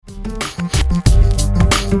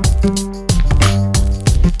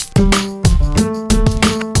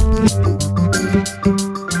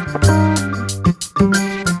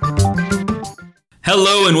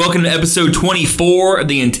welcome to episode 24 of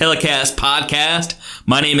the Intellicast podcast.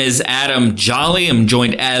 My name is Adam Jolly. I'm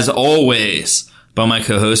joined, as always, by my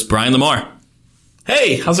co-host, Brian Lamar.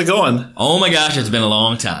 Hey, how's it going? Oh my gosh, it's been a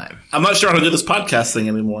long time. I'm not sure how to do this podcast thing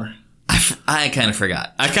anymore. I kind of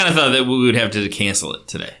forgot. I kind of thought that we would have to cancel it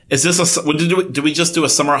today. Is this did we just do a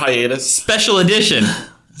summer hiatus? Special edition.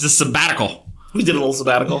 It's a sabbatical. We did a little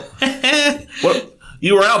sabbatical. What?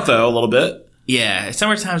 You were out, though, a little bit. Yeah,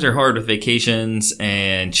 summer times are hard with vacations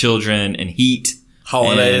and children and heat.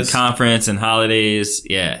 Holidays. And conference and holidays.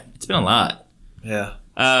 Yeah, it's been a lot. Yeah.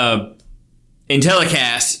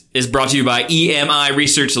 Intellicast is brought to you by EMI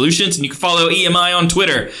Research Solutions, and you can follow EMI on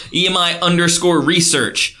Twitter,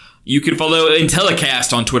 EMI_research. You can follow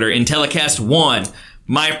Intellicast on Twitter, Intellicast1.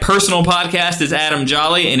 My personal podcast is Adam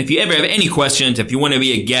Jolly, and if you ever have any questions, if you want to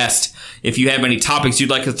be a guest, if you have any topics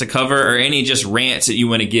you'd like us to cover, or any just rants that you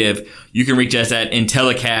want to give, you can reach us at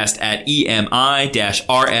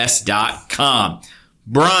intellicast@emi-rs.com.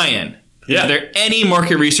 Brian, is there any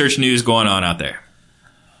market research news going on out there?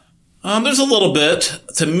 There's a little bit.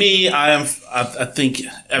 To me, I think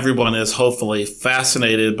everyone is hopefully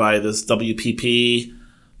fascinated by this WPP,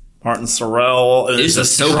 Martin Sorrell. It's a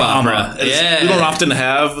soap opera. Yeah. We don't often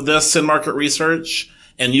have this in market research.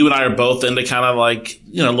 And you and I are both into kind of like,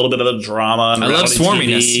 a little bit of the drama. And I love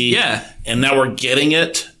swarminess. TV. Yeah. And now we're getting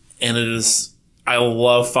it. And I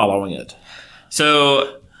love following it.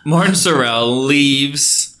 So Martin Sorrell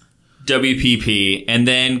leaves WPP and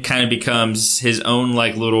then kind of becomes his own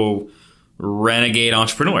like little renegade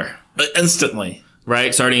entrepreneur. Instantly.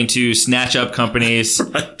 Right? Starting to snatch up companies,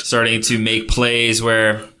 right. Starting to make plays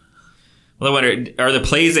where... Well, I wonder, are the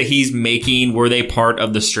plays that he's making, were they part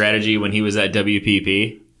of the strategy when he was at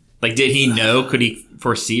WPP? Like, did he know? Could he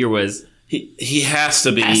foresee, or was... He has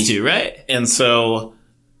to be. Has to, right? And so,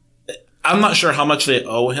 I'm not sure how much they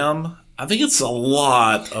owe him. I think it's a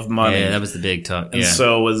lot of money. Yeah, that was the big talk. And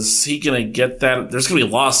so, is he going to get that? There's going to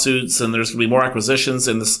be lawsuits, and there's going to be more acquisitions.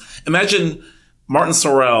 And this, imagine Martin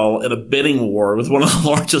Sorrell in a bidding war with one of the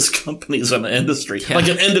largest companies in the industry, like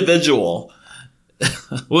an individual.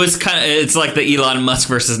 Well, it's like the Elon Musk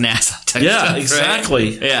versus NASA type stuff,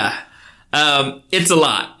 exactly. Right? Yeah. It's a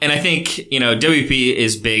lot. And I think, WP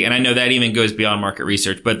is big, and I know that even goes beyond market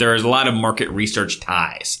research, but there is a lot of market research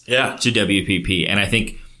ties to WPP. And I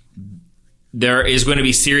think there is going to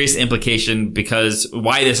be serious implication because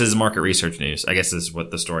why this is market research news, I guess is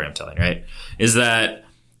what the story I'm telling, right? Is that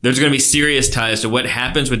there's going to be serious ties to what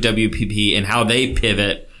happens with WPP and how they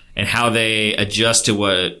pivot and how they adjust to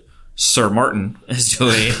what Sir Martin is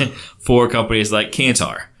doing for companies like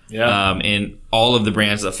Kantar. Yeah. And all of the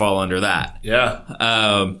brands that fall under that. Yeah.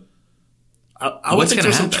 I would think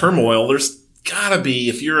there's some turmoil. There's got to be,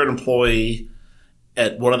 if you're an employee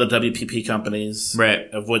at one of the WPP companies, right,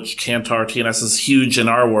 of which Kantar, TNS is huge in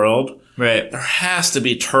our world, right, there has to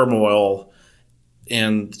be turmoil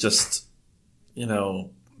and just, I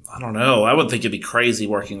don't know. I would think it'd be crazy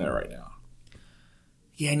working there right now.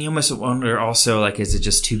 Yeah, and you almost wonder also, like, is it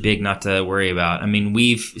just too big not to worry about? I mean,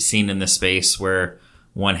 we've seen in the space where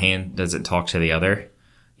one hand doesn't talk to the other.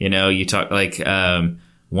 You talk like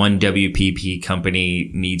one WPP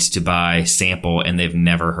company needs to buy sample and they've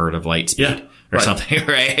never heard of Lightspeed or something,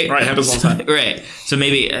 right? Right, happens all the time. Right. So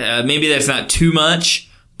maybe that's not too much,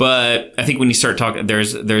 but I think when you start talking,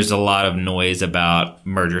 there's a lot of noise about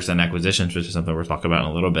mergers and acquisitions, which is something we'll talk about in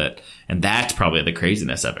a little bit. And that's probably the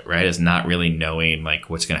craziness of it, right? Is not really knowing like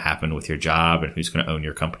what's going to happen with your job and who's going to own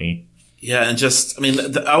your company. Yeah. And just,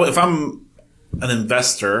 if I'm an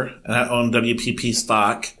investor and I own WPP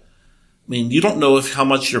stock, you don't know how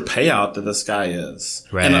much your payout to this guy is.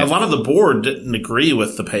 Right. And a lot of the board didn't agree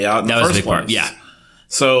with the payout in the first place. Part. Yeah.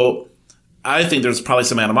 So I think there's probably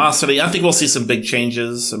some animosity. I think we'll see some big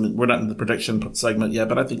changes. We're not in the prediction segment yet,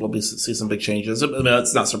 but I think we'll see some big changes.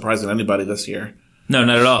 It's not surprising to anybody this year. No,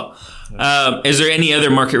 not at all. Is there any other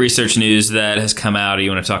market research news that has come out or you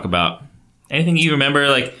want to talk about? Anything you remember?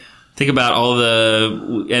 Like, think about all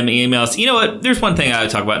the emails. You know what? There's one thing I would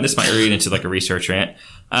talk about, and this might read into like a research rant.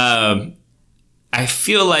 I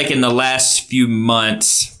feel like in the last few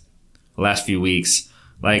months, last few weeks,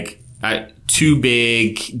 like two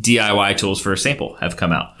big DIY tools for a sample have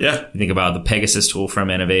come out. Yeah. You think about the Pegasus tool from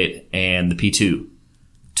Innovate and the P2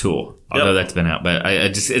 tool. Although that's been out, but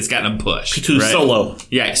it's gotten a push. P2 right? Solo.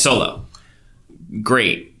 Yeah, Solo.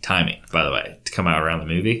 Great timing, by the way, to come out around the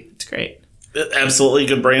movie. It's great. Absolutely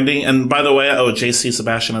good branding. And by the way, I owe JC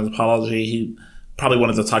Sebastian an apology. He probably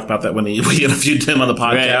wanted to talk about that when we interviewed him on the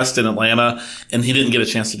podcast in Atlanta, and he didn't get a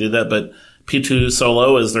chance to do that. But P2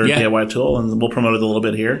 Solo is their DIY tool, and we'll promote it a little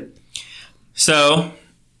bit here. So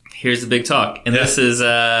here's the big talk. And this is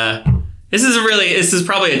This is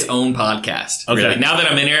probably its own podcast. Okay. Really. Now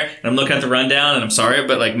that I'm in here and I'm looking at the rundown, and I'm sorry,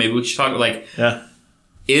 but like maybe we should talk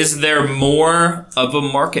is there more of a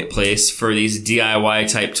marketplace for these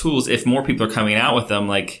DIY type tools if more people are coming out with them?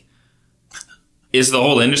 Like, is the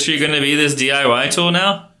whole industry going to be this DIY tool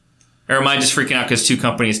now? Or am I just freaking out because 2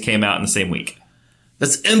 companies came out in the same week?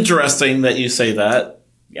 It's interesting that you say that.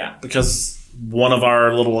 Yeah. Because one of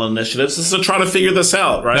our little initiatives is to try to figure this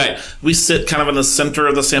out, right? We sit kind of in the center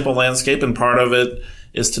of the sample landscape, and part of it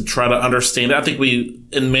is to try to understand it. I think we,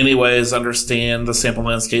 in many ways, understand the sample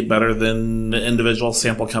landscape better than individual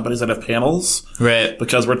sample companies that have panels. Right.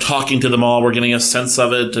 Because we're talking to them all, we're getting a sense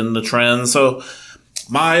of it and the trends. So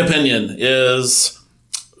my opinion is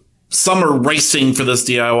some are racing for this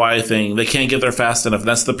DIY thing. They can't get there fast enough.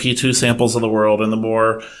 That's the P2 samples of the world and the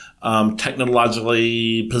more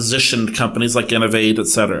technologically positioned companies like Innovate, et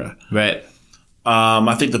cetera. Right.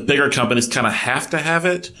 I think the bigger companies kind of have to have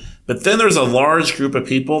it. But then there's a large group of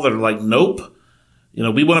people that are like, nope,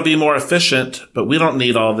 we want to be more efficient, but we don't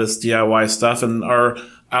need all this DIY stuff. And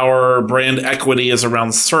our brand equity is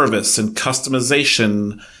around service and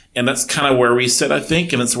customization. And that's kind of where we sit, I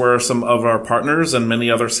think. And it's where some of our partners and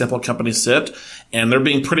many other sample companies sit. And they're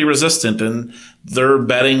being pretty resistant, and they're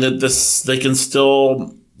betting that they can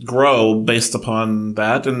still grow based upon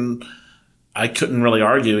that. And I couldn't really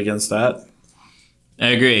argue against that. I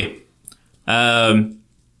agree.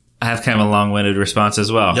 I have kind of a long-winded response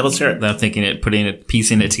as well. Yeah, let's hear it. I'm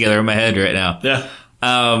piecing it together in my head right now. Yeah.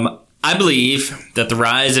 I believe that the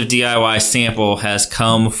rise of DIY sample has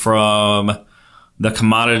come from the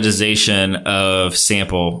commoditization of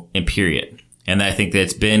sample in period. And I think that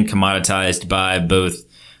it's been commoditized by both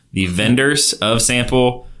the vendors of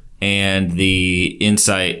sample and the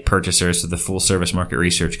insight purchasers of the full service market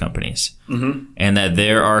research companies. Mm-hmm. And that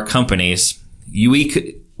there are companies, we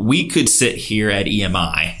could sit here at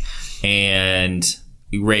EMI and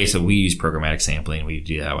so we use programmatic sampling, we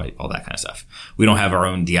do DIY, all that kind of stuff. We don't have our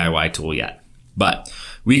own DIY tool yet, but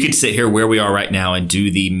we could sit here where we are right now and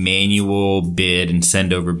do the manual bid and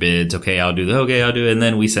send over bids. I'll do it. And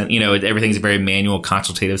then we send, everything's a very manual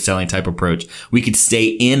consultative selling type approach. We could stay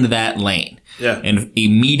in that lane. Yeah. And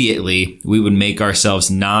immediately we would make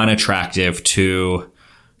ourselves non-attractive to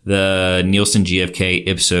the Nielsen, GfK,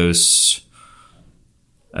 Ipsos,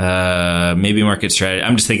 maybe Market Strategy.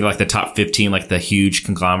 I'm just thinking like the top 15, like the huge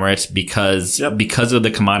conglomerates, because of the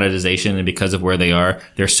commoditization and because of where they are,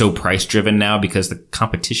 they're so price driven now because the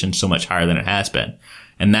competition's so much higher than it has been.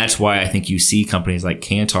 And that's why I think you see companies like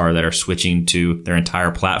Kantar that are switching to their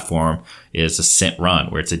entire platform is a scent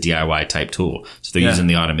run, where it's a DIY type tool. So they're using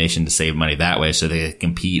the automation to save money that way, so they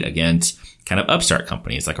compete against kind of upstart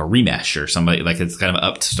companies like a Remesh or somebody like it's kind of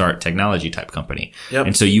upstart technology type company. Yep.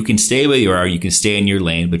 And so you can stay where you are, you can stay in your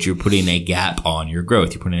lane, but you're putting a gap on your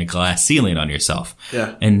growth. You're putting a glass ceiling on yourself.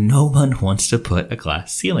 Yeah. And no one wants to put a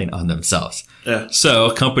glass ceiling on themselves. Yeah.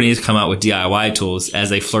 So companies come out with DIY tools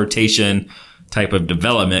as a flirtation type of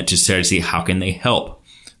development to start to see how can they help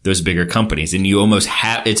those bigger companies. And you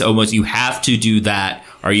have to do that,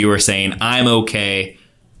 or you are saying, I'm okay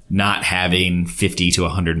not having $50 to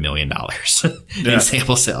 $100 million in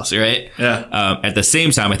sample sales, right? Yeah. At the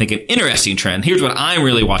same time, I think an interesting trend, here's what I'm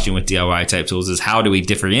really watching with DIY type tools, is how do we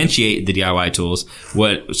differentiate the DIY tools?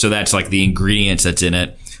 So that's like the ingredients that's in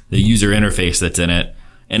it, the user interface that's in it.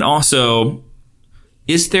 And also,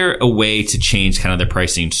 is there a way to change kind of the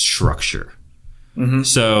pricing structure? Mm-hmm.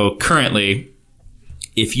 So currently,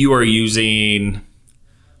 if you are using,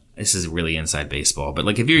 this is really inside baseball, but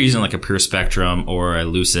like if you're using like a Pure Spectrum or a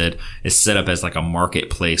Lucid, it's set up as like a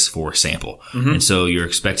marketplace for sample. Mm-hmm. And so you're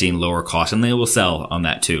expecting lower cost, and they will sell on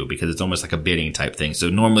that too, because it's almost like a bidding type thing. So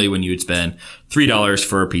normally when you would spend $3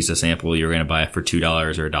 for a piece of sample, you're going to buy it for $2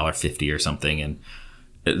 or $1.50 or something. And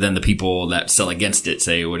then the people that sell against it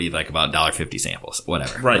say, what do you like about $1.50 samples?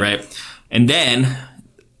 Whatever. Right. And then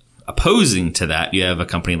opposing to that, you have a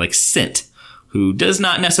company like Cint, who does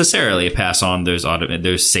not necessarily pass on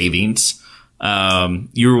those savings.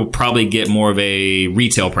 You will probably get more of a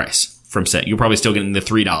retail price from Cint. You're probably still getting the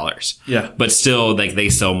 $3. Yeah. But still, like, they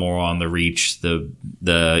sell more on the reach, the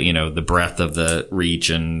breadth of the reach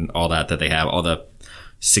and all that they have, all the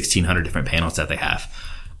 1,600 different panels that they have.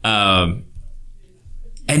 And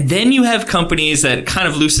then you have companies that kind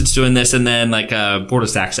of Lucid's doing this, and then like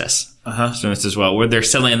Borderless Access doing this as well, where they're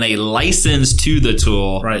selling a license to the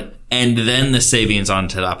tool, right? And then the savings on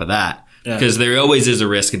top of that. Because there always is a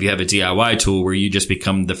risk if you have a DIY tool where you just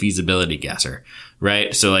become the feasibility guesser,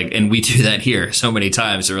 right? So like, and we do that here so many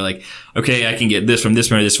times. So we're like, okay, I can get this from this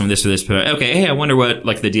printer, this from this, from this printer. Okay, hey, I wonder what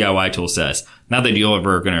like the DIY tool says. Not that you're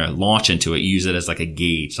ever going to launch into it, use it as like a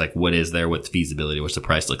gauge, like what is there, what's feasibility, what's the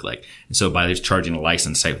price look like. And so by just charging a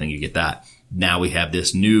license type thing, you get that. Now we have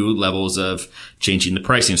this new levels of changing the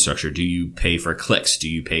pricing structure. Do you pay for clicks? Do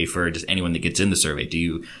you pay for just anyone that gets in the survey? Do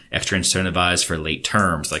you extra incentivize for late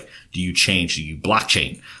terms? Like, do you change? Do you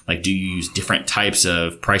blockchain? Like, do you use different types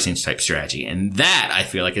of pricing type strategy? And that I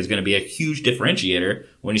feel like is going to be a huge differentiator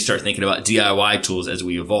when you start thinking about DIY tools as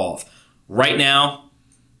we evolve. Right now,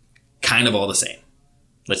 kind of all the same.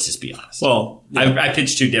 Let's just be honest. Well, yeah. I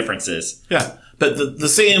pitched two differences. Yeah, but the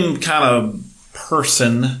same kind of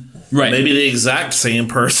person. Right. Maybe the exact same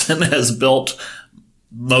person has built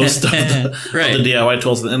most of the, of the DIY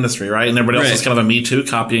tools in the industry, right? And everybody else is kind of a Me Too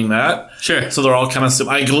copying that. Sure. So they're all kind of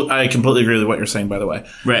I completely agree with what you're saying, by the way.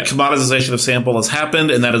 Right. Commoditization of sample has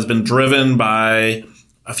happened, and that has been driven by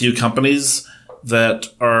a few companies that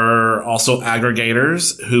are also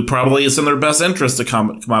aggregators who probably it's in their best interest to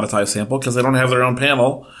commoditize sample because they don't have their own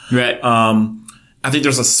panel. Right. I think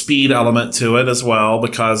there's a speed element to it as well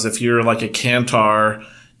because if you're like a Kantar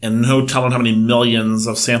and no telling how many millions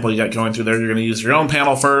of sample you got going through there, you're going to use your own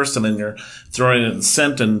panel first, and then you're throwing it in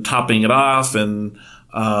scent and topping it off, and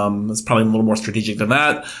it's probably a little more strategic than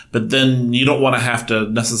that. But then you don't want to have to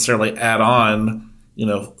necessarily add on,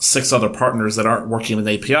 6 other partners that aren't working with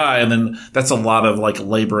API, and then that's a lot of like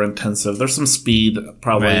labor intensive. There's some speed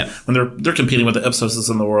probably when they're competing with the Ipsoses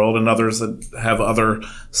in the world and others that have other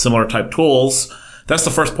similar type tools. That's the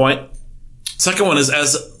first point. Second one is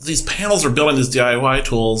as these panels are building these DIY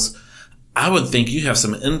tools, I would think you have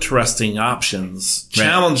some interesting options,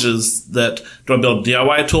 challenges that do I build a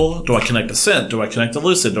DIY tool? Do I connect to Scent? Do I connect to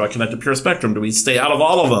Lucid? Do I connect to Pure Spectrum? Do we stay out of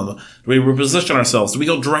all of them? Do we reposition ourselves? Do we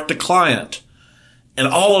go direct to client? And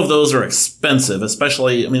all of those are expensive,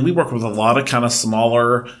 especially, we work with a lot of kind of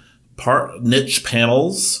smaller niche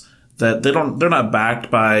panels that they're not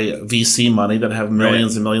backed by VC money that have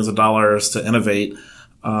millions and millions of dollars to innovate.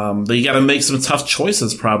 You got to make some tough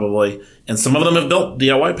choices probably. And some of them have built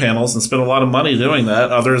DIY panels and spent a lot of money doing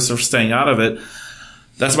that. Others are staying out of it.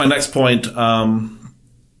 That's my next point,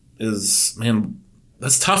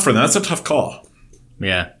 that's tough for them. That's a tough call.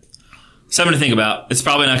 Yeah. Something to think about. It's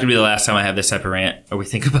probably not going to be the last time I have this type of rant or we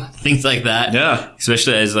think about things like that. Yeah.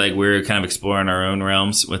 Especially as like we're kind of exploring our own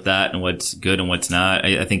realms with that and what's good and what's not.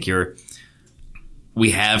 I think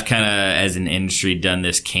we have kind of, as an industry, done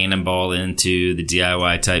this cannonball into the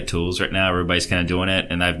DIY type tools right now. Everybody's kind of doing it.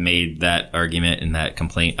 And I've made that argument and that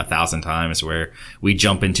complaint 1,000 times where we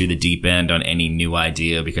jump into the deep end on any new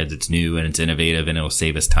idea because it's new and it's innovative and it'll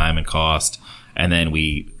save us time and cost. And then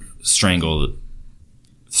we strangle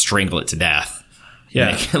it to death.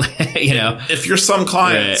 Yeah. If you're some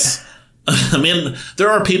clients, there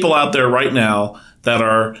are people out there right now that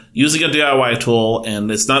are using a DIY tool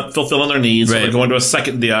and it's not fulfilling their needs. So they're going to a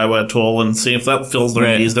second DIY tool and see if that fills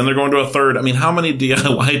their needs. Then they're going to a third. How many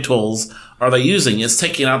DIY tools are they using? It's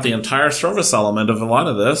taking out the entire service element of a lot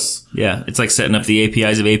of this. Yeah. It's like setting up the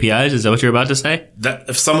APIs of APIs. Is that what you're about to say? That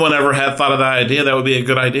if someone ever had thought of that idea, that would be a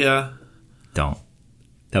good idea. Don't.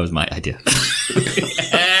 That was my idea.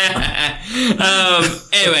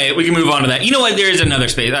 Anyway, we can move on to that. You know what? There is another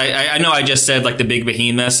space. I know I just said like the big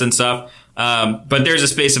behemoths and stuff. But there's a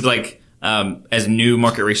space of like, as new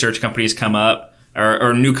market research companies come up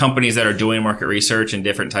or new companies that are doing market research and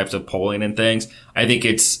different types of polling and things. I think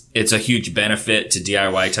it's a huge benefit to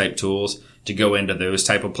DIY type tools to go into those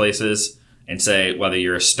type of places and say, whether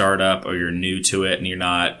you're a startup or you're new to it and you're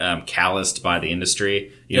not, calloused by the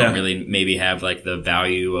industry, you don't really maybe have like the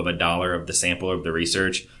value of $1 of the sample of the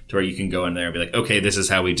research to where you can go in there and be like, okay, this is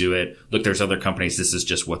how we do it. Look, there's other companies. This is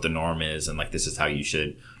just what the norm is. And like, this is how you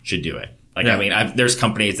should do it. Like, there's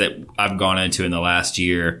companies that I've gone into in the last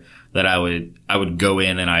year that I would go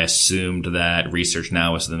in and I assumed that Research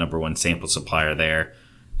Now was the number one sample supplier there.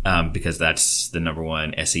 Because that's the number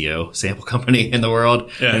one SEO sample company in the world.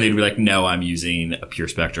 Yeah. And they'd be like, no, I'm using a Pure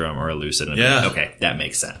Spectrum or a Lucid. And like, okay, that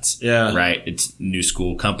makes sense. Yeah. Right? It's new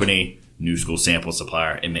school company, new school sample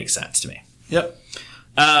supplier. It makes sense to me. Yep.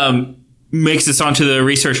 Makes us onto the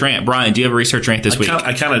research rant. Brian, do you have a research rant this week?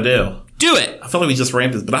 I kind of do. Do it. I feel like we just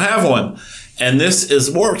ranted, but I have one. And this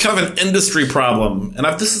is more kind of an industry problem. And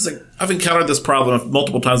I've encountered this problem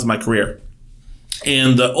multiple times in my career.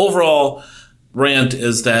 And the overall rant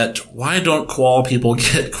is that why don't qual people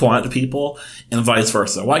get quant people and vice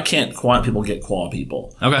versa? Why can't quant people get qual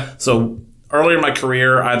people? Okay. So earlier in my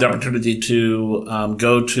career, I had the opportunity to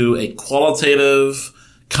go to a qualitative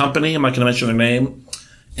company. I'm not going to mention their name.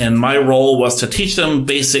 And my role was to teach them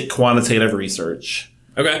basic quantitative research.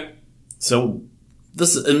 Okay. So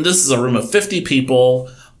this is a room of 50 people,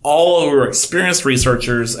 all who were experienced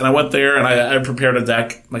researchers. And I went there and I prepared a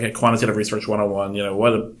deck, like a quantitative research 101,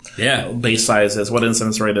 what a base size is, what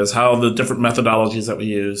incidence rate is, how the different methodologies that we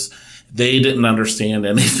use. They didn't understand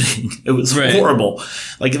anything. It was horrible.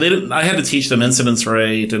 Like I had to teach them incidence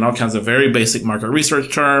rate and all kinds of very basic market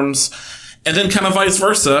research terms. And then kind of vice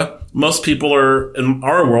versa. Most people are in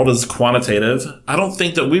our world is quantitative. I don't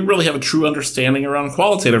think that we really have a true understanding around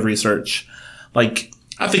qualitative research. Like,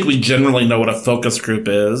 I think we generally know what a focus group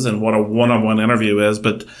is and what a one-on-one interview is,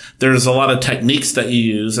 but there's a lot of techniques that you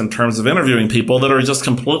use in terms of interviewing people that are just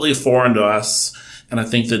completely foreign to us. And I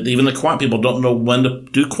think that even the quant people don't know when to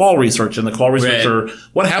do qual research, and the qual researcher,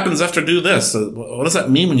 what happens after do this? What does that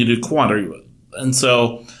mean when you do quant? And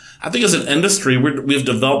so I think as an industry, we've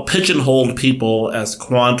developed pigeonholed people as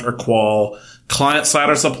quant or qual, client side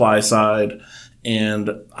or supply side. And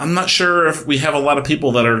I'm not sure if we have a lot of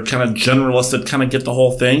people that are kind of generalists that kind of get the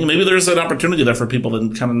whole thing. Maybe there's an opportunity there for people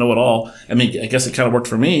that kind of know it all. I mean, I guess it kind of worked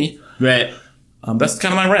for me. Right. That's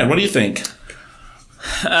kind of my rant. What do you think?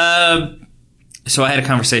 So I had a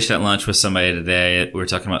conversation at lunch with somebody today. We were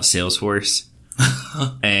talking about Salesforce.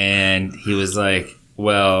 And he was like,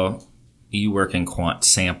 well, you work in quant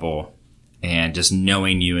sample, and just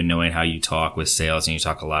knowing you and knowing how you talk with sales, and you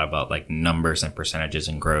talk a lot about like numbers and percentages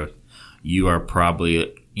and growth. You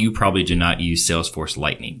probably do not use Salesforce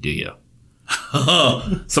Lightning, do you?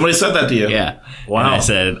 Somebody said that to you? Yeah. Wow. And I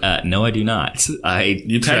said, no, I do not.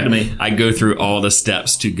 You tagged me. I go through all the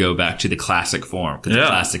steps to go back to the classic form, because the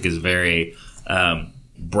classic is very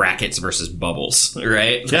brackets versus bubbles,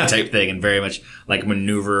 right? Yeah. Type thing, and very much like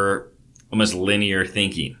maneuver, almost linear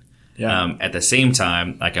thinking. Yeah. At the same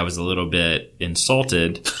time, like I was a little bit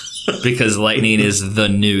insulted because Lightning is the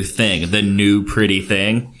new thing, the new pretty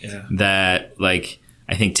thing that like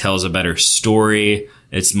I think tells a better story.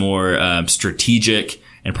 It's more strategic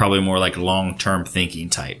and probably more like long-term thinking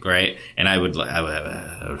type, right? And I would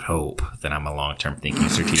hope that I'm a long-term thinking,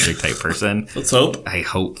 strategic type person. Let's hope. I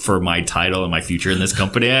hope for my title and my future in this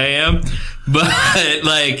company I am. But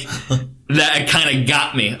like that kind of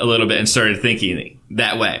got me a little bit and started thinking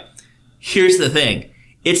that way. Here's the thing.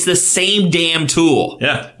 It's the same damn tool.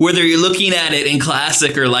 Yeah. Whether you're looking at it in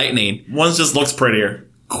classic or Lightning. One just looks prettier.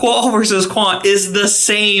 Qual versus quant is the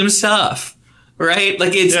same stuff. Right?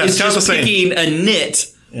 Like it's just picking a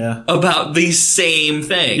nit about the same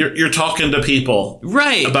thing. You're talking to people.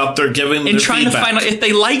 Right. About their giving and trying feedback. To find out if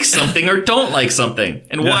they like something or don't like something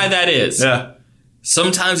and why that is. Yeah.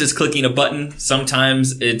 Sometimes it's clicking a button.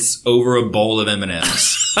 Sometimes it's over a bowl of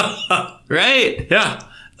M&Ms. Right? Yeah.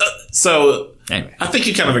 So anyway. I think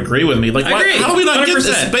you kind of agree with me. Like, how do we not 100%. Get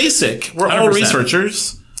this basic? We're 100%. All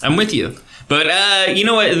researchers. I'm with you. But you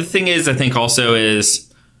know what? The thing is, I think also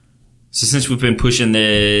is, so since we've been pushing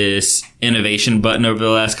this innovation button over the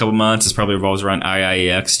last couple months, it probably revolves around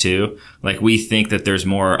IIEX too. Like we think that there's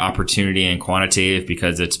more opportunity in quantitative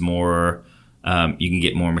because it's more, you can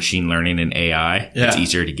get more machine learning and AI. Yeah. It's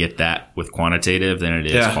easier to get that with quantitative than it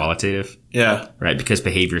is qualitative. Yeah. Right? Because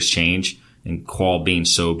behaviors change. And qual being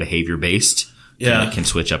so behavior based, it can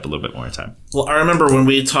switch up a little bit more in time. Well, I remember when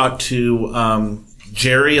we talked to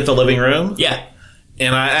Jerry at the Living Room. Yeah.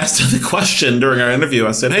 And I asked him the question during our interview.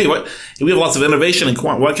 I said, hey, we have lots of innovation in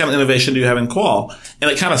quant. What kind of innovation do you have in qual? And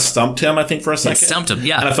it kind of stumped him, I think, for a second. It stumped him,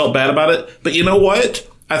 yeah. And I felt bad about it. But you know what?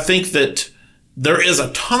 I think that there is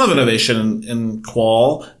a ton of innovation in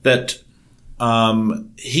qual that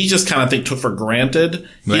he just kind of took for granted.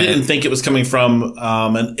 He didn't think it was coming from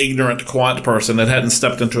an ignorant quant person that hadn't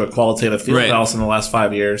stepped into a qualitative field house in the last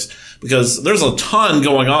 5 years. Because there's a ton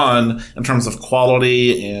going on in terms of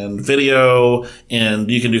quality and video,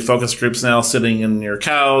 and you can do focus groups now sitting in your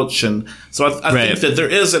couch. And so I think that there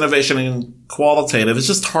is innovation in qualitative. It's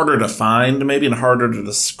just harder to find maybe and harder to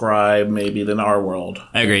describe maybe than our world.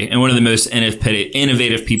 I agree. And one of the most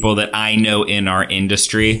innovative people that I know in our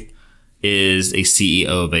industry is a CEO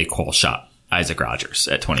of a qual shop, Isaac Rogers,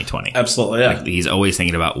 at 2020. Absolutely, yeah. Like, he's always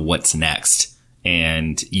thinking about what's next.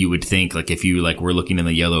 And you would think, like, if you were looking in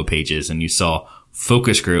the yellow pages and you saw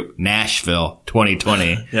focus group Nashville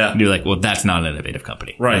 2020, you'd be like, well, that's not an innovative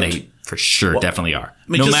company. Right. And they for sure definitely are.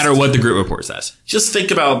 I mean, no matter what the group report says. Just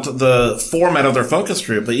think about the format of their focus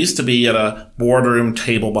group. They used to be at a boardroom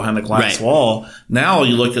table behind a glass wall. Now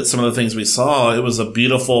you look at some of the things we saw, it was a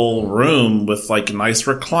beautiful room with nice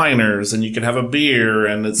recliners, and you could have a beer,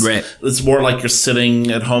 and it's more like you're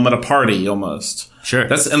sitting at home at a party almost. Sure.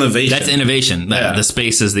 That's innovation. That's innovation. The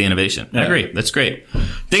space is the innovation. I agree. That's great.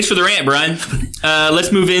 Thanks for the rant, Brian.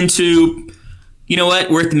 Let's move into, you know what?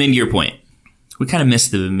 We're at the mid-year point. we kind of missed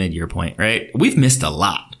the mid-year point, right? We've missed a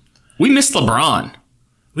lot. We missed LeBron.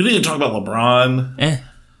 We didn't even talk about LeBron.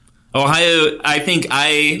 Ohio, I think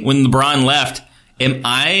when LeBron left, am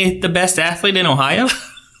I the best athlete in Ohio?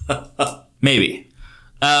 Maybe.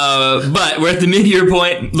 But we're at the mid-year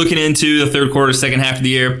point, looking into the third quarter, second half of the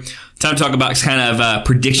year. Time to talk about kind of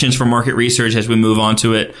predictions for market research as we move on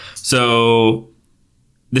to it. So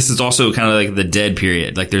this is also kind of like the dead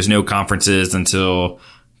period. Like there's no conferences until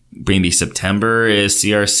maybe September is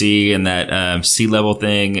CRC and that C-level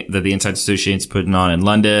thing that the Insights Association's putting on in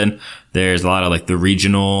London. There's a lot of like the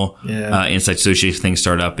regional Insights Association things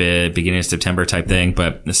start up at beginning of September type thing.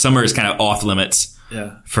 But the summer is kind of off limits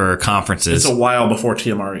for conferences. It's a while before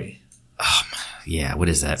TMRE. Yeah, what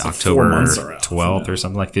is that? It's October 12th or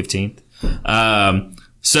something like 15th.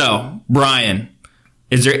 So, Brian,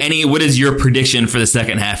 what is your prediction for the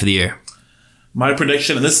second half of the year? My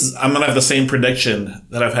prediction, and I'm going to have the same prediction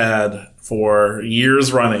that I've had for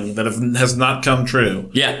years running that has not come true.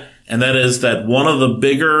 Yeah. And that is that one of the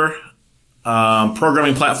bigger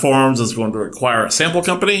programming platforms is going to acquire a sample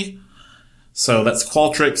company. So that's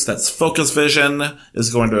Qualtrics, that's Focus Vision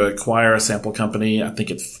is going to acquire a sample company. I think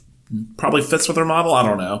it probably fits with their model. I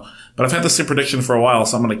don't know. But I've had the same prediction for a while,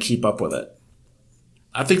 so I'm going to keep up with it.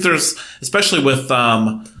 I think there's, especially with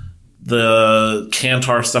the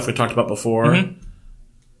Kantar stuff we talked about before. Mm-hmm.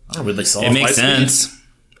 I don't know, they sell it makes sense.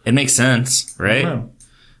 It makes sense, right?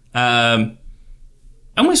 I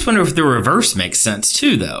almost wonder if the reverse makes sense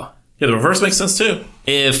too, though. Yeah, the reverse makes sense too.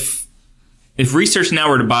 If Research Now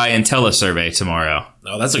were to buy IntelliSurvey tomorrow.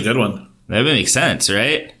 Oh, that's a good one. That would make sense,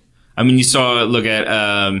 right? I mean, you look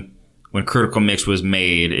at when Critical Mix was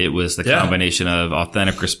made, it was the combination of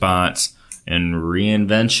Authentic Response and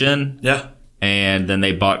Reinvention. Yeah. And then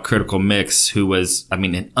they bought Critical Mix, who was,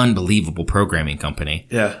 an unbelievable programming company.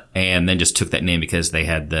 Yeah. And then just took that name because they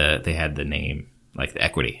had the name, like the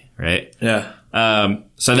equity, right? Yeah.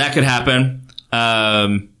 So that could happen.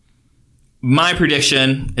 My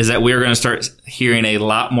prediction is that we're going to start hearing a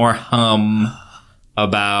lot more hum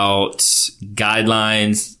about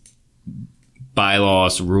guidelines,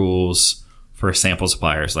 bylaws, rules for sample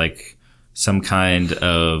suppliers, like some kind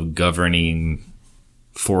of governing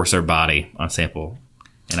force or body on sample.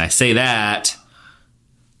 And I say that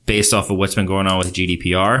based off of what's been going on with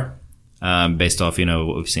GDPR, based off,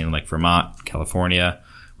 what we've seen in like Vermont, California,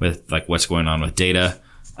 with like what's going on with data.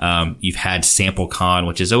 You've had SampleCon,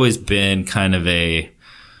 which has always been kind of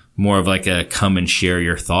more of like a come and share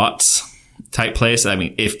your thoughts type place. I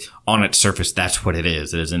mean, if on its surface, that's what it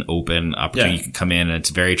is. It is an open opportunity. You can come in and it's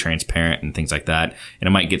very transparent and things like that. And it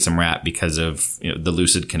might get some rap because of the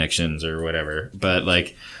Lucid connections or whatever. But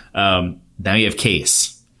like, now you have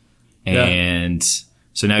Case. And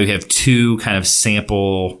so now you have two kind of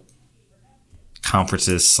sample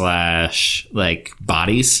conferences / like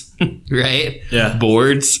bodies, right? Yeah.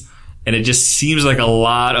 Boards. And it just seems like a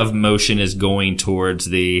lot of motion is going towards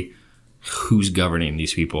who's governing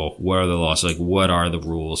these people? What are the laws? Like, what are the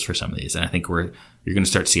rules for some of these? And I think you're going to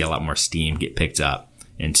start to see a lot more steam get picked up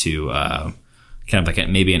into kind of like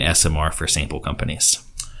maybe an SMR for sample companies.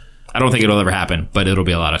 I don't think it'll ever happen, but it'll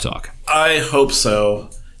be a lot of talk. I hope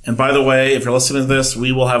so. And by the way, if you're listening to this,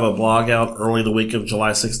 we will have a blog out early the week of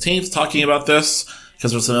July 16th talking about this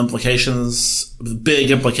because there's some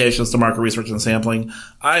big implications to market research and sampling.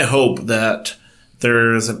 I hope that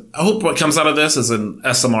I hope what comes out of this is an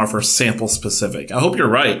SMR for sample specific. I hope you're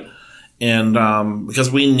right. And,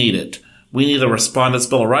 because we need it. We need a respondent's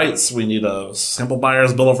bill of rights. We need a sample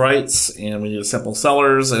buyer's bill of rights, and we need a sample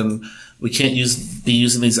sellers. And we can't be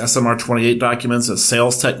using these SMR 28 documents as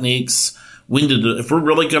sales techniques. We need to, if we're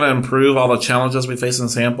really going to improve all the challenges we face in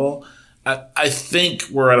sample, I think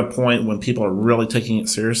we're at a point when people are really taking it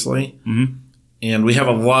seriously. Mm-hmm. And we have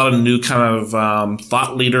a lot of new kind of,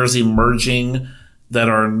 thought leaders emerging that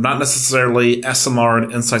are not necessarily SMR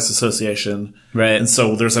and Insights Association. Right. And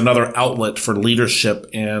so there's another outlet for leadership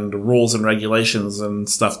and rules and regulations and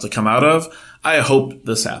stuff to come out of. I hope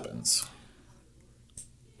this happens.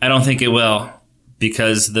 I don't think it will,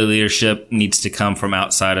 because the leadership needs to come from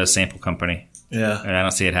outside of sample company. Yeah. And I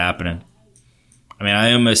don't see it happening.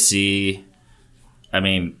 I almost see,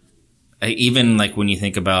 even like when you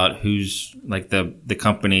think about who's like the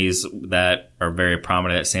companies that are very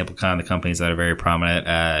prominent at SampleCon, the companies that are very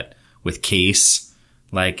prominent with Case,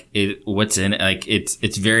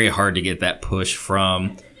 it's very hard to get that push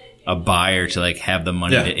from a buyer to like have the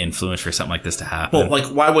money to influence for something like this to happen. Well, like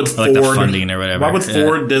why would Ford, the funding or whatever? Why would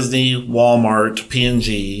Ford, Disney, Walmart,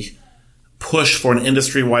 P&G push for an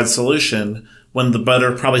industry-wide solution when the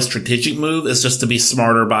better, probably strategic move is just to be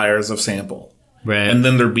smarter buyers of sample? Right. And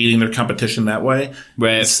then they're beating their competition that way.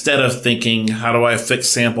 Right. Instead of thinking, how do I fix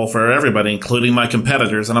sample for everybody, including my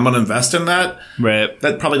competitors, and I'm going to invest in that? Right.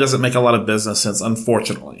 That probably doesn't make a lot of business sense,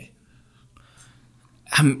 unfortunately.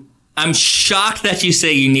 I'm shocked that you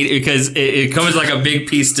say you need it, because it comes like a big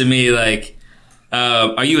piece to me. Like,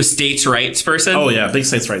 are you a states' rights person? Oh yeah, big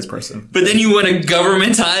states' rights person. But then you want to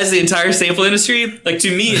governmentize the entire sample industry? Like,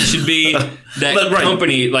 to me, it should be that right.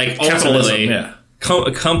 company, like, ultimately, yeah.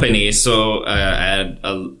 A company. So I had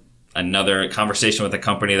another conversation with a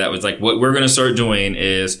company that was like, what we're going to start doing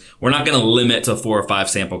is we're not going to limit to 4 or 5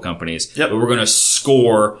 sample companies. Yep. But we're going to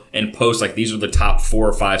score and post, like, these are the top 4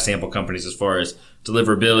 or 5 sample companies as far as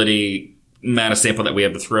deliverability, amount of sample that we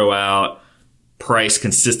have to throw out, price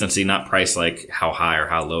consistency, not price like how high or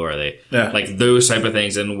how low are they. Yeah. Like those type of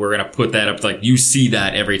things. And we're going to put that up, like, you see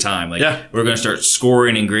that every time. Like, yeah. We're going to start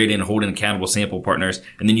scoring and grading and holding accountable sample partners.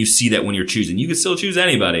 And then you see that when you're choosing. You can still choose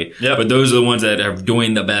anybody. Yep. But those are the ones that are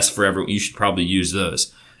doing the best for everyone. You should probably use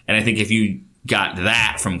those. And I think if you got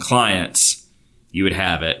that from clients, you would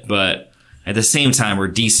have it. But at the same time, we're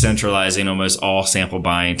decentralizing almost all sample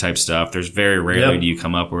buying type stuff. There's very rarely do you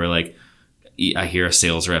come up where, like, I hear a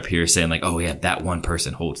sales rep here saying, like, oh yeah, that one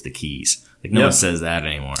person holds the keys. Like, no one says that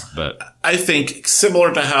anymore. But I think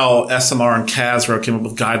similar to how SMR and CASRO came up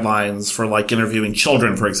with guidelines for, like, interviewing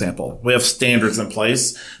children, for example, we have standards in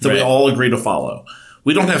place that we all agree to follow.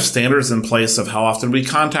 We don't have standards in place of how often we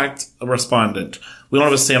contact a respondent. We don't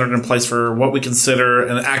have a standard in place for what we consider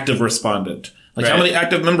an active respondent. Like, how many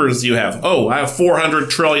active members do you have? Oh, I have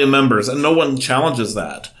 400 trillion members, and no one challenges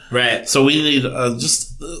that. Right. So we need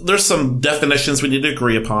there's some definitions we need to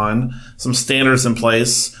agree upon, some standards in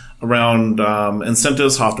place around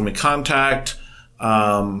incentives, how often we contact.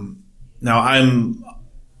 Now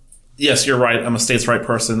yes, you're right. I'm a states' right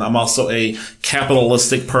person. I'm also a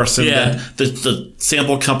capitalistic person. Yeah. That the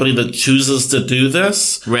sample company that chooses to do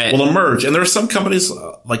this will emerge. And there are some companies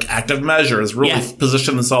like Active Measures really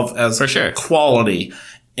position themselves as for sure quality.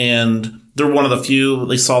 And they're one of the few,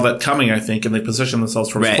 they saw that coming, I think, and they position themselves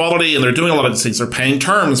for quality, and they're doing a lot of these things. They're paying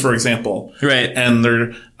terms, for example. Right. And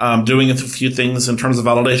they're doing a few things in terms of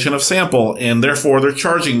validation of sample, and therefore they're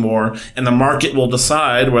charging more, and the market will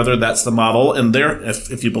decide whether that's the model, and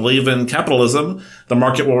if you believe in capitalism, the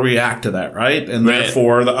market will react to that, right? And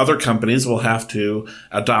therefore the other companies will have to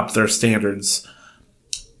adopt their standards.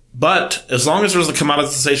 But as long as there's a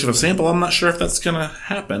commoditization of sample, I'm not sure if that's going to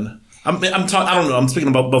happen. I don't know. I'm speaking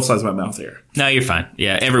about both sides of my mouth here. No, you're fine.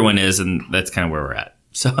 Yeah, everyone is, and that's kind of where we're at.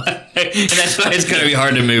 So, and that's why it's going to be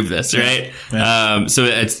hard to move this, right? Yeah. So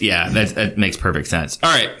that makes perfect sense. All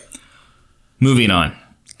right, moving on.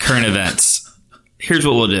 Current events. Here's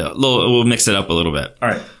what we'll do. We'll mix it up a little bit. All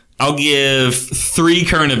right. I'll give 3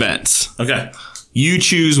 current events. Okay. You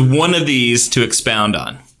choose one of these to expound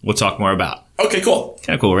on. We'll talk more about. Okay, cool.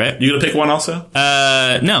 Kind of cool, right? You gonna pick one also?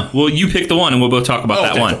 No. Well, you pick the one, and we'll both talk about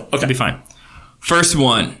that one. Cool. Okay. It'll be fine. First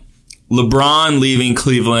one. LeBron leaving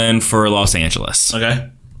Cleveland for Los Angeles.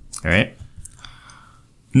 Okay. All right.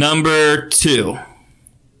 Number 2.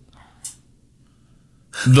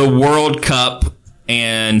 The World Cup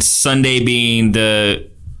and Sunday being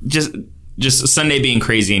just Sunday being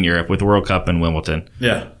crazy in Europe with the World Cup and Wimbledon.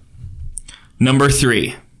 Yeah. Number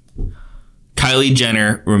 3. Kylie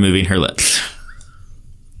Jenner removing her lips.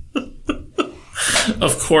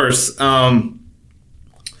 Of course. Pick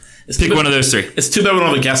one of those 3. It's too bad we don't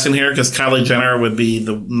have a guess in here because Kylie Jenner would be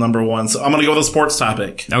the number 1. So I'm going to go with a sports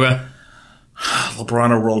topic. Okay.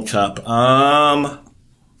 LeBron or World Cup.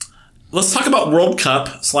 Let's talk about World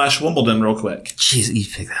Cup / Wimbledon real quick. Jeez, you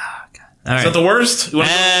pick that. All right. Is that the worst?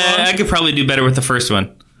 I could probably do better with the first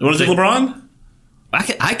one. You want to take LeBron?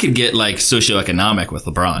 I could get like socioeconomic with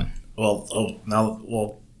LeBron.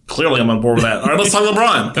 Well, clearly I'm on board with that. All right, let's talk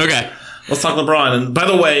LeBron. Okay. Let's talk LeBron. And by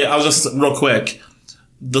the way, I'll just real quick.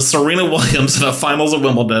 The Serena Williams in the finals of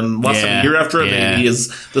Wimbledon, less than a year after a baby,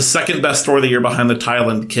 is the second best story of the year behind the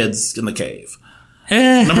Thailand kids in the cave.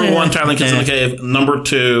 Number 1, Thailand kids in the cave. Number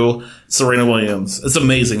 2, Serena Williams. It's an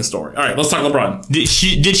amazing story. All right, let's talk LeBron.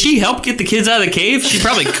 Did she help get the kids out of the cave? She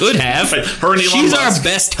probably could have. Her and Elon She's Musk. our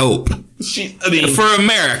best hope. For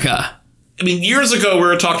America. I mean, years ago we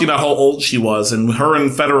were talking about how old she was, and her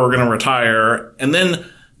and Federer were going to retire, and then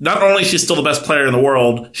not only is she still the best player in the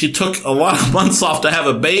world, she took a lot of months off to have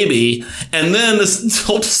a baby, and then is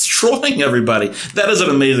still destroying everybody. That is an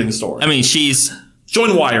amazing story. I mean, she's...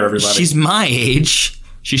 Join Wire, everybody. She's my age.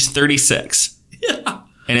 She's 36. Yeah.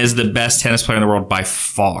 And is the best tennis player in the world by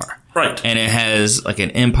far. Right. And it has like an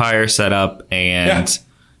empire set up, and...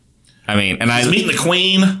 I mean, and She's meeting the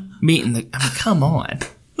queen. I mean, come on.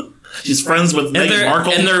 She's friends with Meghan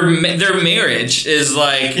Markle. And their marriage is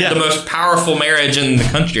like the most powerful marriage in the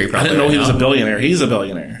country, probably. I didn't know he was a billionaire. He's a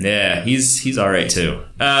billionaire. Yeah, he's all right, too.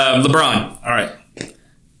 LeBron. All right.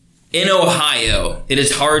 In Ohio, it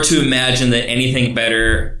is hard to imagine that anything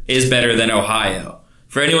is better than Ohio.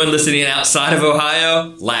 For anyone listening outside of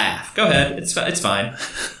Ohio, laugh. Go ahead. It's fine.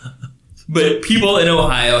 But people in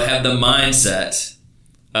Ohio have the mindset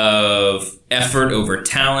of effort over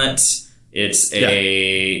talent. It's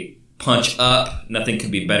a punch up. Nothing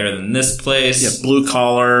could be better than this place. Yeah, blue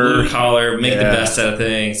collar, make the best out of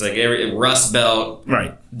things. Like Rust Belt.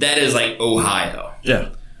 Right. That is like Ohio.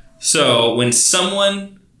 Yeah. So when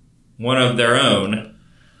one of their own,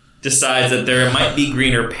 decides that there might be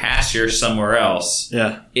greener pasture somewhere else,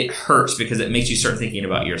 it hurts because it makes you start thinking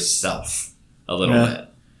about yourself a little bit.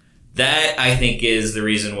 That, I think, is the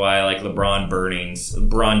reason why like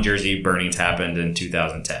LeBron jersey burnings happened in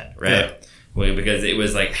 2010, right? Yeah. Well, because it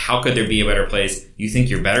was like, how could there be a better place? You think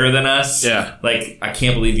you're better than us? Yeah. Like, I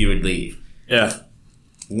can't believe you would leave. Yeah.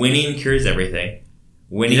 Winning cures everything.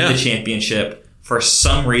 Winning the championship, for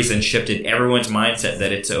some reason, shifted everyone's mindset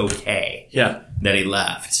that it's okay that he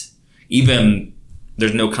left. Even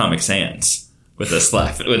there's no Comic Sans with this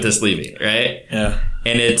leaving, right? Yeah.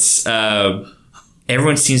 And it's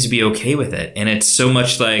everyone seems to be okay with it, and it's so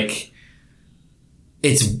much like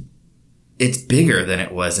it's bigger than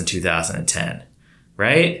it was in 2010,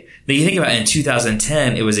 right? Now you think about it, in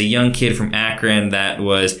 2010, it was a young kid from Akron that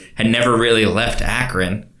had never really left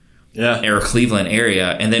Akron. Yeah. Or Cleveland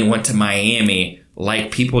area, and then went to Miami like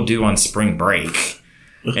people do on spring break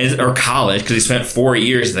or college because he spent 4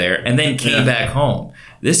 years there and then came back home.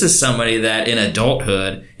 This is somebody that in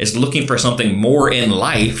adulthood is looking for something more in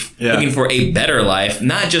life, looking for a better life,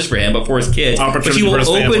 not just for him, but for his kids. But he will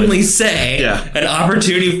openly say, an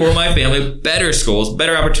opportunity for my family, better schools,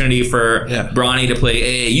 better opportunity for Bronny to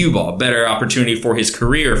play AAU ball, better opportunity for his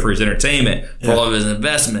career, for his entertainment, for all of his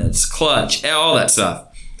investments, clutch, all that stuff.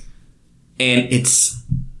 And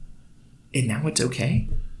now it's okay.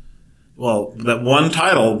 Well, that one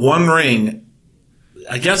title, one ring,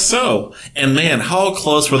 I guess so. And man, how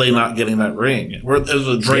close were they not getting that ring? It was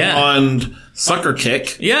a Draymond sucker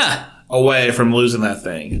kick away from losing that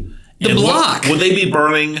thing. The block. Would they be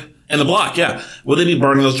burning... And the block, would they be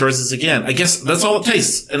burning those jerseys again? I guess that's all it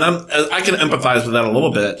takes. And I can empathize with that a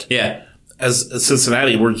little bit. Yeah. As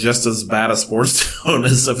Cincinnati, we're just as bad a sports town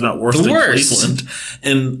as, if not worse, than Cleveland.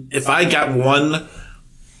 And if I got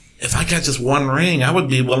just one ring, I would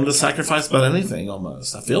be willing to sacrifice about anything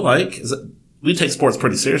almost. I feel like we take sports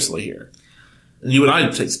pretty seriously here. And you and I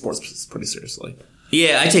take sports pretty seriously.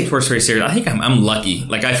 Yeah, I take sports pretty seriously. I think I'm lucky.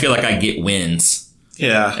 Like, I feel like I get wins.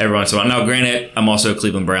 Yeah. Every once in a while. Now, granted, I'm also a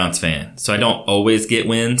Cleveland Browns fan, so I don't always get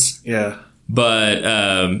wins. Yeah.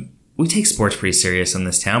 But, we take sports pretty serious in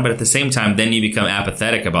this town, but at the same time, then you become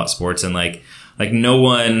apathetic about sports and like no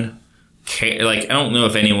one care. Like, I don't know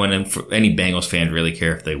if any Bengals fan really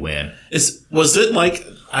care if they win. Was it like,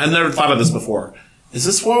 I never thought of this before. Is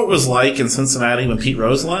this what it was like in Cincinnati when Pete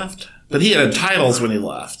Rose left? But he had titles when he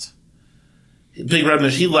left. Big Red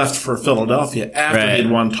Machine, he left for Philadelphia after he'd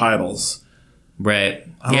won titles. Right.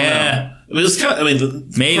 I don't know. It was kind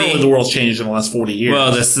of, maybe the world's changed in the last 40 years.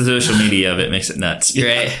 Well, the social media of it makes it nuts,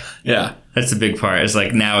 right? Yeah. That's a big part. It's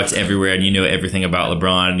like now it's everywhere and you know everything about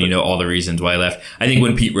LeBron and you know all the reasons why he left. I think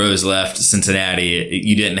when Pete Rose left Cincinnati,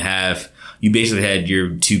 you basically had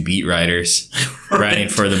your two beat writers writing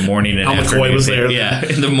for the morning and afternoon. McCoy was there. Yeah.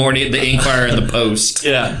 In the morning, the Inquirer and the Post.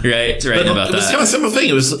 Yeah. Right? To write about that. It was kind of a simple thing.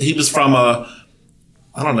 He was from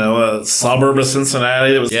a suburb of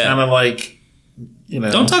Cincinnati. It was kind of like,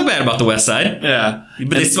 Don't talk bad about the West Side. Yeah.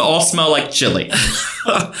 But they all smell like chili.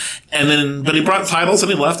 But he brought titles and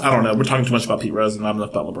he left. I don't know. We're talking too much about Pete Rose and not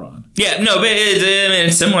enough about LeBron. Yeah, no, but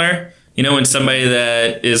it's similar. When somebody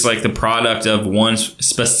that is like the product of one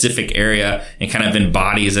specific area and kind of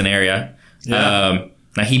embodies an area. Yeah.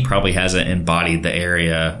 Now, he probably hasn't embodied the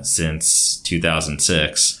area since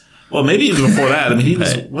 2006. Well, maybe even before that. I mean,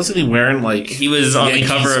 wasn't he wearing like... He was on the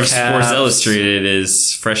cover of Sports Illustrated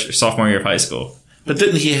his sophomore year of high school. But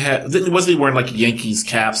wasn't he wearing like Yankees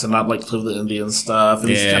caps and not like Cleveland Indians stuff? And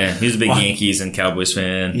he was a big Yankees and Cowboys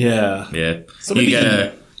fan. Yeah. Yeah. So he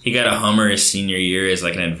got a Hummer his senior year as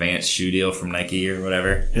like an advanced shoe deal from Nike or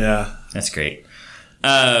whatever. Yeah. That's great.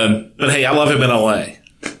 But hey, I love him in LA.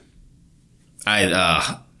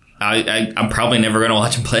 I'm probably never going to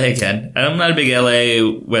watch him play again. I'm not a big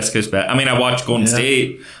LA West Coast bat. I mean, I watch Golden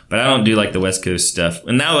State, but I don't do like the West Coast stuff.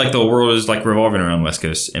 And now like the world is like revolving around West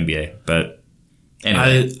Coast NBA. But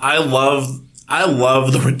anyway. I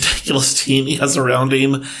love the ridiculous team he has around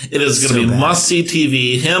him. It is going to be must-see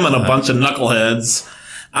TV. Him and a bunch of knuckleheads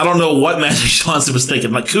I don't know what Magic Johnson was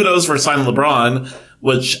thinking. Like, kudos for signing LeBron,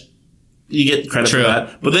 which you get credit for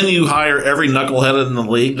that. But then you hire every knucklehead in the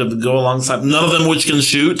league to go alongside, none of them which can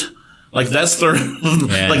shoot. Like, that's their,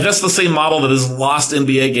 like, that's the same model that has lost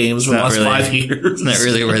NBA games for the last 5 years. It's not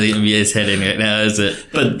really where the NBA is heading right now, is it?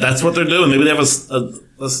 But that's what they're doing. Maybe they have an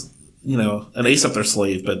ace up their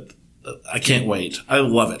sleeve, but I can't wait. I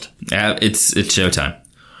love it. It's showtime.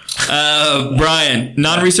 Brian,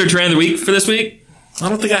 non-research rant of the week for this week? I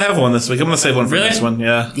don't think I have one this week. I'm going to save one for this one.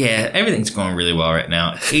 Yeah. Yeah, everything's going really well right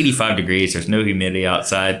now. 85 degrees. There's no humidity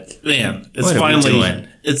outside. Man, it's finally,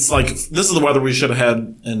 it's like, this is the weather we should have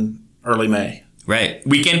had in early May. Right.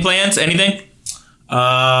 Weekend plans? Anything?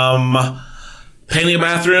 Painting a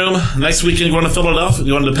bathroom. Next weekend going to Philadelphia,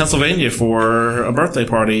 going to Pennsylvania for a birthday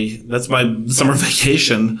party. That's my summer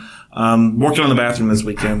vacation. Working on the bathroom this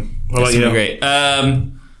weekend. What about you? Great.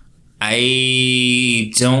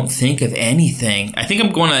 I don't think of anything. I think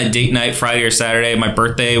I'm going on a date night Friday or Saturday. My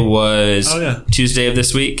birthday was Tuesday of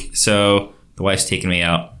this week, so the wife's taking me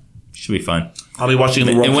out. Should be fun. I'll be watching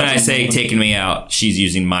the World Cup. And when I say taking me out, she's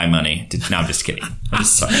using my money. No, I'm just kidding. I'm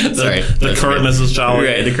just sorry. The current Mrs. Jolly.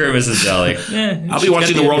 Right, the current Mrs. Jolly. I'll be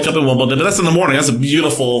watching the World Cup in Wimbledon, but that's in the morning. That's a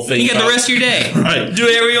beautiful thing. You get the rest of your day. Right. Do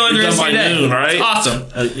whatever you want the rest of your day. Noon, right? It's awesome.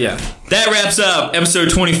 Yeah. That wraps up episode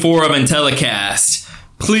 24 of Intellicast.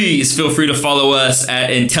 Please feel free to follow us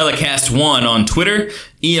at Intellicast1 on Twitter,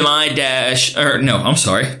 don't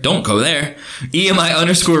go there.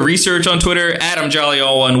 EMI_research on Twitter, Adam Jolly,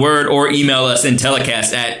 all one word, or email us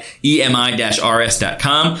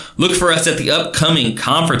intellicast@emi-rs.com. Look for us at the upcoming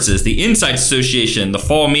conferences, the Insights Association, the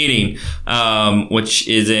fall meeting, which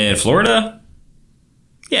is in Florida.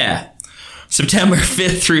 Yeah. September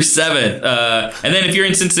 5th through 7th. And then if you're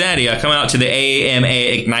in Cincinnati, come out to the AMA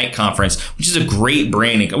Ignite Conference, which is a great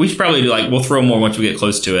branding. We should probably we'll throw more once we get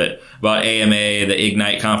close to it, about AMA, the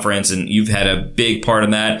Ignite Conference, and you've had a big part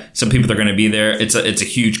in that. Some people are going to be there. It's a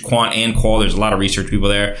huge quant and qual. There's a lot of research people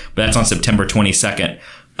there, but that's on September 22nd.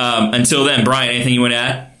 Until then, Brian, anything you want to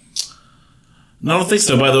add? No, I don't think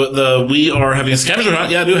so. By we are having a scavenger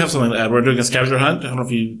hunt. Yeah, I do have something to add. We're doing a scavenger hunt. I don't know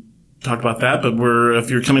if you talked about that, but if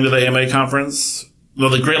you're coming to the AMA conference,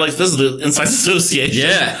 the Great Lakes, this is the Insights Association.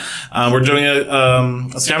 Yeah. We're doing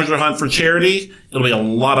a scavenger hunt for charity. It'll be a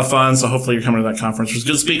lot of fun, so hopefully you're coming to that conference. There's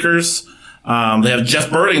good speakers. They have Jeff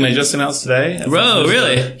Birding, they just announced today. Whoa,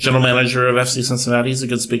 really? General manager of FC Cincinnati. He's a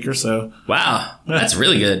good speaker, so. Wow. Yeah. That's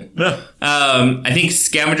really good. Yeah. I think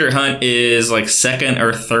scavenger hunt is like second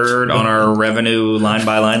or third on our revenue line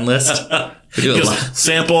by line list. We do a lot.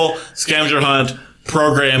 Sample, scavenger hunt,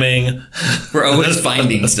 programming. We're always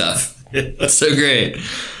finding stuff. That's so great.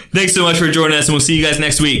 Thanks so much for joining us, and we'll see you guys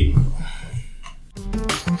next week.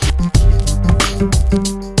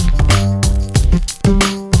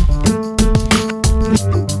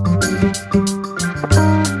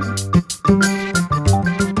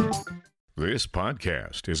 This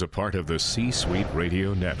podcast is a part of the C-Suite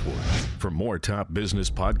Radio Network. For more top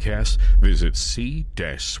business podcasts, visit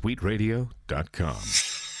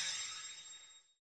c-suiteradio.com.